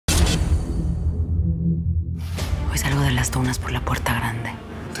de las dunas por la puerta grande.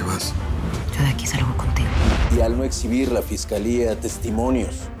 ¿Te vas? Yo de aquí salgo contigo. Y al no exhibir la fiscalía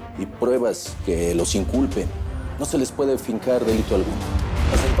testimonios y pruebas que los inculpen, no se les puede fincar delito alguno.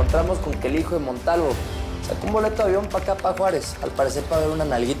 Nos encontramos con que el hijo de Montalvo sacó un boleto de avión para acá, para Juárez. Al parecer para ver una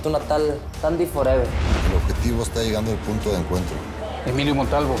nalguita, una tal Sandy Forever. El objetivo está llegando al punto de encuentro. Emilio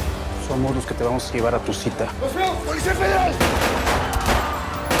Montalvo, somos los que te vamos a llevar a tu cita. ¡Policía Federal!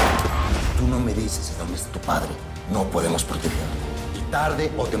 Tú no me dices dónde está tu padre. No podemos protegerlo. Y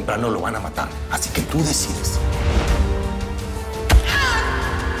tarde o temprano lo van a matar. Así que tú decides.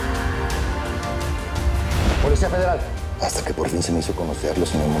 Policía Federal. Hasta que por fin se me hizo conocerlo,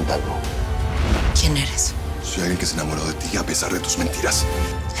 señor Montalvo. ¿Quién eres? Soy alguien que se enamoró de ti a pesar de tus mentiras.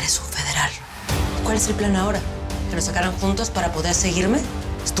 Eres un federal. ¿Cuál es el plan ahora? ¿Que nos sacaran juntos para poder seguirme?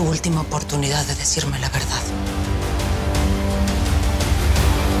 Es tu última oportunidad de decirme la verdad.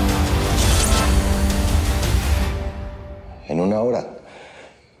 En una hora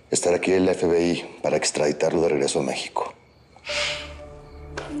estará aquí el FBI para extraditarlo de regreso a México.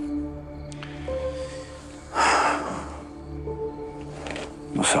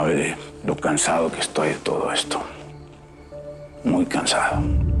 No sabe lo cansado que estoy de todo esto. Muy cansado.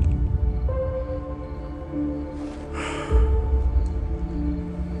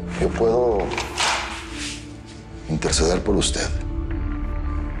 Yo puedo interceder por usted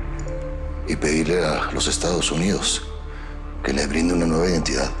y pedirle a los Estados Unidos que le brinde una nueva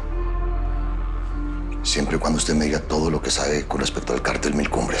identidad. Siempre y cuando usted me diga todo lo que sabe con respecto al cártel Mil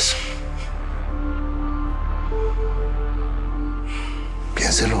Cumbres.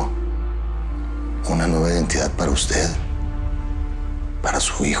 Piénselo. Una nueva identidad para usted, para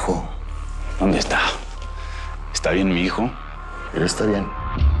su hijo. ¿Dónde está? ¿Está bien mi hijo? Él está bien.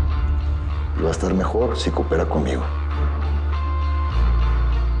 Y va a estar mejor si coopera conmigo.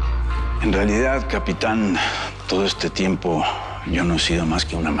 En realidad, capitán, todo este tiempo yo no he sido más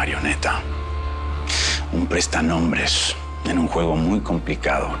que una marioneta. Un prestanombres en un juego muy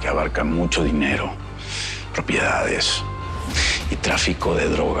complicado que abarca mucho dinero, propiedades y tráfico de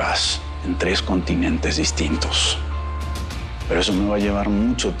drogas en 3 continentes distintos. Pero eso me va a llevar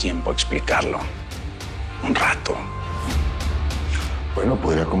mucho tiempo a explicarlo. Un rato. Bueno,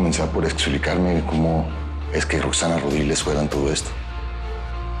 podría comenzar por explicarme cómo es que Roxana Rodiles fuera en todo esto.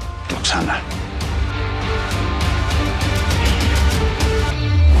 Roxana.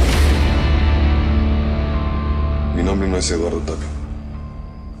 Mi nombre no es Eduardo Tapia.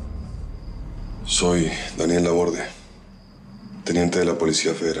 Soy Daniel Laborde, teniente de la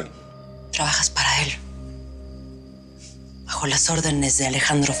Policía Federal. Trabajas para él. Bajo las órdenes de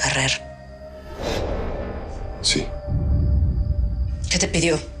Alejandro Ferrer. Sí. ¿Qué te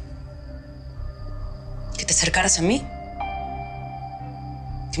pidió? ¿Que te acercaras a mí?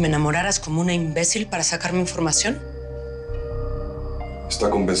 ¿Que me enamoraras como una imbécil para sacarme información? Está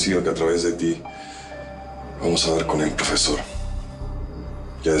convencido que a través de ti vamos a dar con el profesor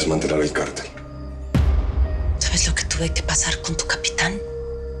y a desmantelar el cártel. ¿Sabes lo que tuve que pasar con tu capitán?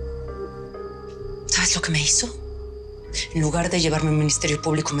 ¿Sabes lo que me hizo? En lugar de llevarme al Ministerio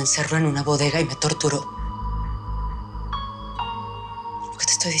Público, me encerró en una bodega y me torturó. Lo que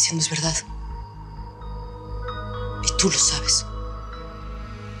te estoy diciendo es verdad. Y tú lo sabes.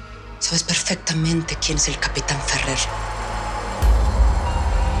 Sabes perfectamente quién es el capitán Ferrer.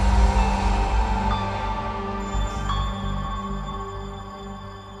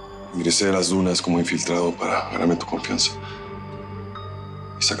 Ingresé a las dunas como infiltrado para ganarme tu confianza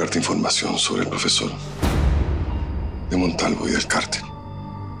y sacarte información sobre el profesor, de Montalvo y del cártel.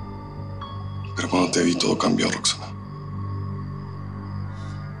 Pero cuando te vi, todo cambió, Roxana.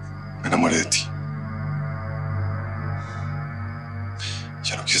 Me enamoré de ti.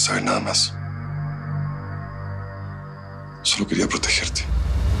 Ya no quise saber nada más. Solo quería protegerte.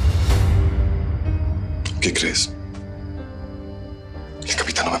 ¿Qué crees? El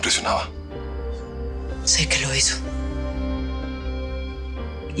capitán no me presionaba. Sé que lo hizo.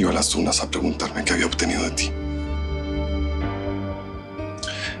 Iba a las dunas a preguntarme qué había obtenido de ti.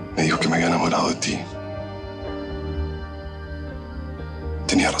 Me dijo que me había enamorado de ti.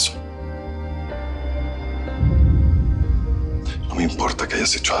 Tenía razón. No me importa qué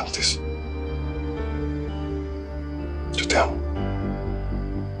hayas hecho antes. Yo te amo.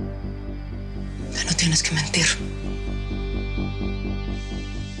 Ya no tienes que mentir.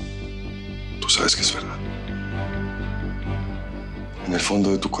 Tú sabes que es verdad. En el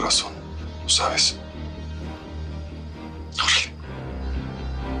fondo de tu corazón, lo sabes. Órale.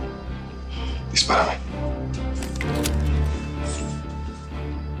 Dispárame.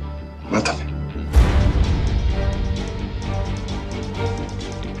 Mátame.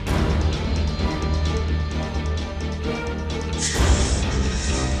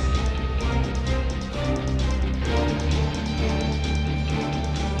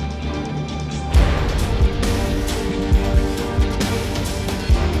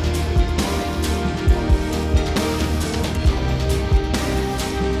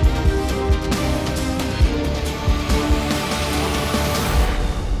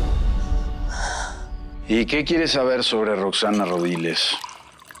 ¿Y qué quieres saber sobre Roxana Rodiles?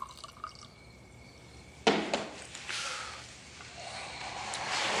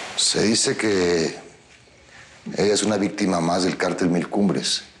 Se dice que ella es una víctima más del cártel Mil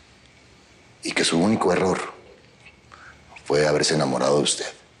Cumbres y que su único error fue haberse enamorado de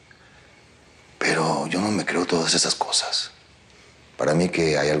usted. Pero yo no me creo todas esas cosas. Para mí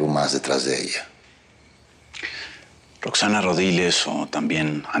que hay algo más detrás de ella. Roxana Rodiles o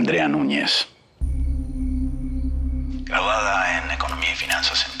también Andrea Núñez. Graduada en Economía y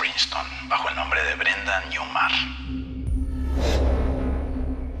Finanzas en Princeton, bajo el nombre de Brenda Newmar.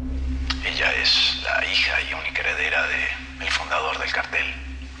 Ella es la hija y única heredera del fundador del cartel,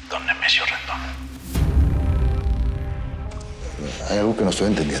 don Nemesio Rendón. Hay algo que no estoy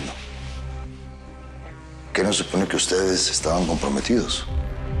entendiendo. ¿Qué no se supone que ustedes estaban comprometidos?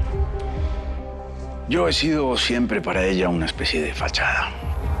 Yo he sido siempre para ella una especie de fachada.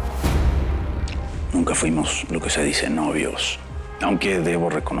 Nunca fuimos lo que se dice novios, aunque debo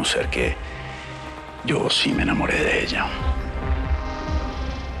reconocer que yo sí me enamoré de ella.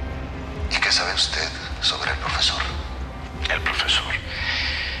 ¿Y qué sabe usted sobre el profesor? El profesor.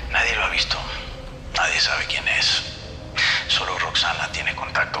 Nadie lo ha visto. Nadie sabe quién es. Solo Roxana tiene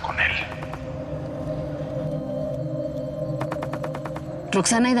contacto con él.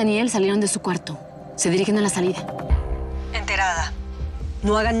 Roxana y Daniel salieron de su cuarto. Se dirigen a la salida. Enterada.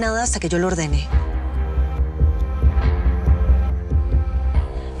 No hagan nada hasta que yo lo ordene.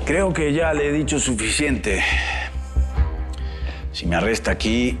 Creo que ya le he dicho suficiente. Si me arresta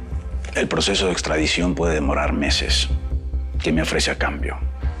aquí, el proceso de extradición puede demorar meses. ¿Qué me ofrece a cambio?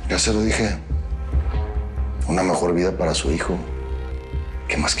 Ya se lo dije. Una mejor vida para su hijo.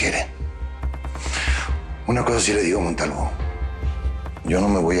 ¿Qué más quiere? Una cosa sí le digo, Montalvo. Yo no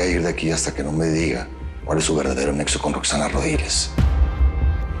me voy a ir de aquí hasta que no me diga cuál es su verdadero nexo con Roxana Rodiles.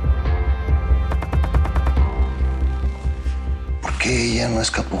 ¿Por qué ella no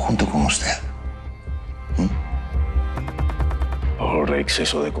escapó junto con usted? Por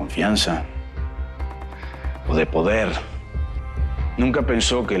exceso de confianza o de poder. Nunca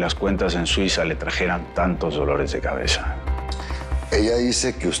pensó que las cuentas en Suiza le trajeran tantos dolores de cabeza. Ella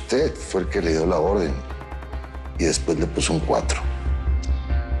dice que usted fue el que le dio la orden y después le puso un 4.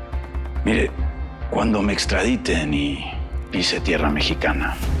 Mire, cuando me extraditen y pise tierra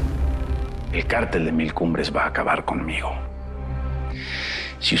mexicana, el cártel de Mil Cumbres va a acabar conmigo.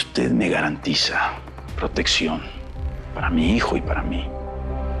 Si usted me garantiza protección para mi hijo y para mí,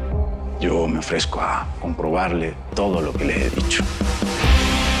 yo me ofrezco a comprobarle todo lo que le he dicho.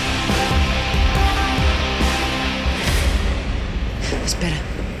 Espera.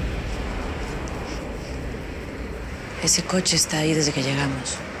 Ese coche está ahí desde que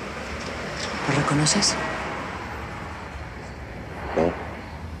llegamos. ¿Lo reconoces? No.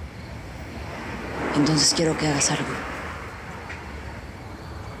 Entonces quiero que hagas algo.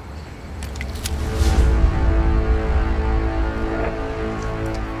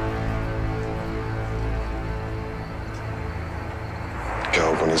 ¿Qué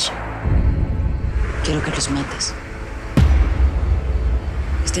hago con eso? Quiero que los mates.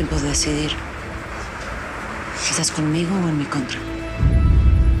 Es tiempo de decidir. Si estás conmigo o en mi contra.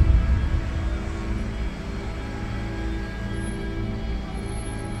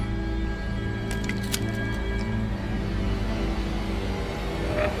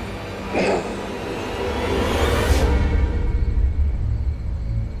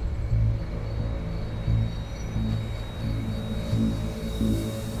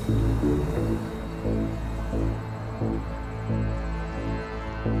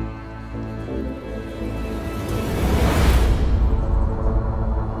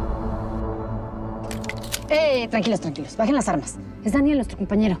 Tranquilos, tranquilos. Bajen las armas. Es Daniel, nuestro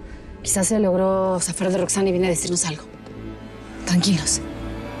compañero. Quizás se logró zafar de Roxana y viene a decirnos algo. Tranquilos.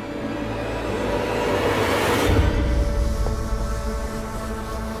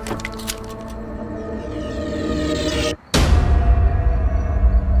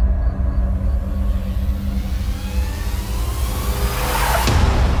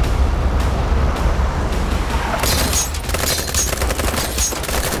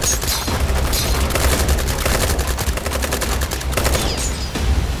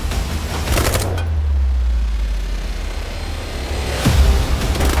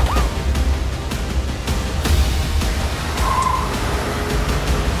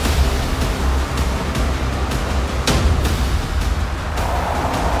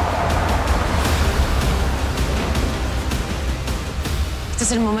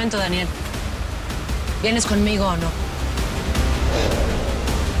 Este es el momento, Daniel. ¿Vienes conmigo o no?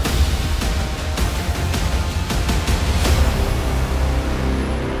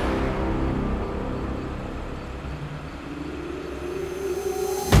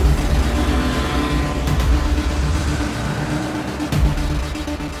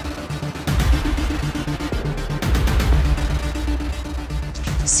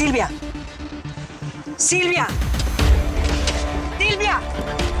 ¡Silvia! ¡Silvia! ¡Silvia!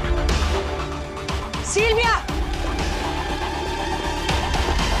 ¡Silvia!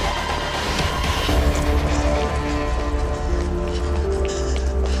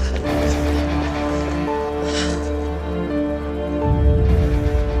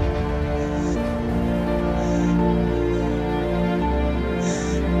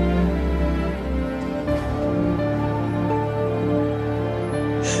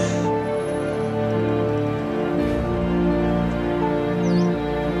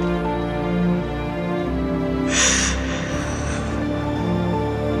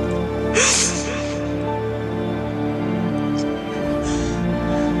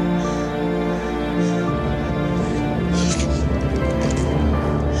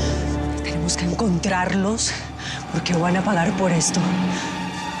 Encontrarlos, porque van a pagar por esto.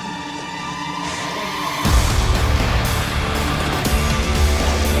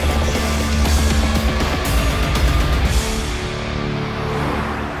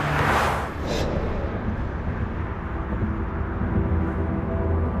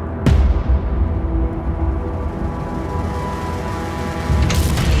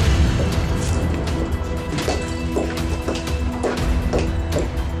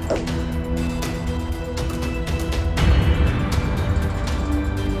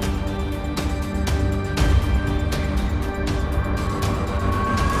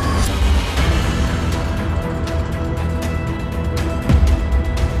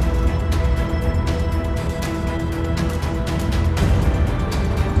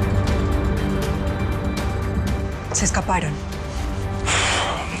 Se escaparon.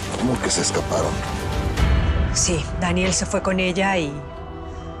 ¿Cómo que se escaparon? Sí, Daniel se fue con ella y...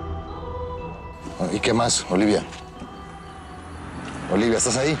 ¿Y qué más, Olivia? Olivia,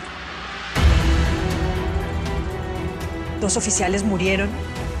 ¿estás ahí? 2 oficiales murieron.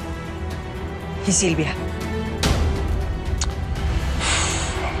 Y Silvia.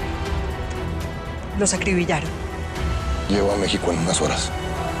 Los acribillaron. Llego a México en unas horas.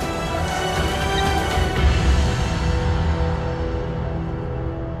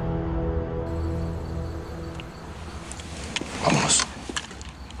 Vámonos.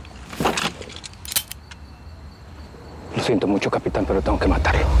 Lo siento mucho, capitán, pero tengo que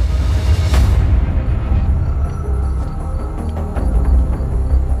matarlo.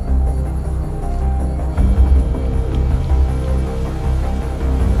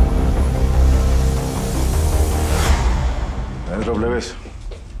 Adentro, plebes.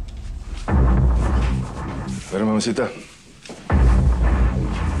 A ver, mamacita.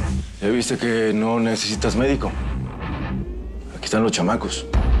 ¿Ya viste que no necesitas médico? Aquí están los chamacos.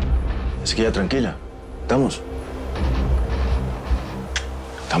 Así que ya tranquila. ¿Estamos?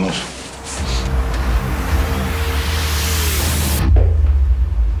 Estamos.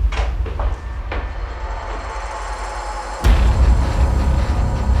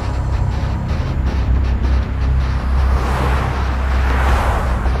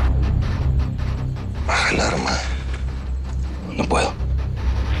 Baja el arma. No puedo.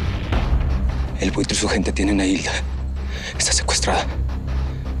 El buitre y su gente tienen a Hilda. Está secuestrada.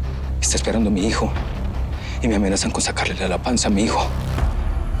 Está esperando a mi hijo. Y me amenazan con sacarle de la panza a mi hijo.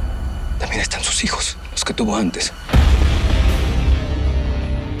 También están sus hijos, los que tuvo antes.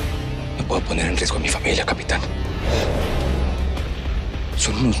 No puedo poner en riesgo a mi familia, capitán.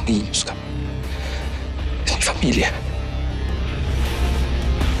 Son unos niños, es mi familia.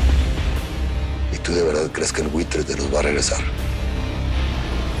 ¿Y tú de verdad crees que el buitre te los va a regresar?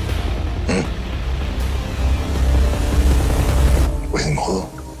 Pues ni modo.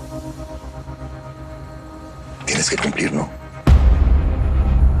 Tienes que cumplir, ¿no?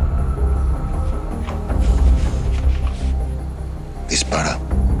 Dispara.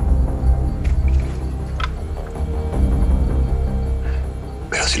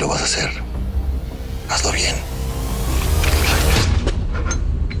 Pero si lo vas a hacer, hazlo bien.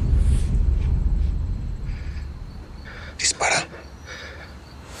 Dispara.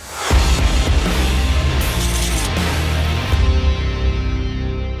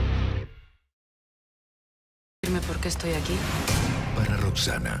 Dime por qué estoy aquí. Para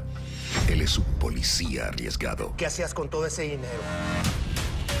Roxana, él es un policía arriesgado. ¿Qué hacías con todo ese dinero?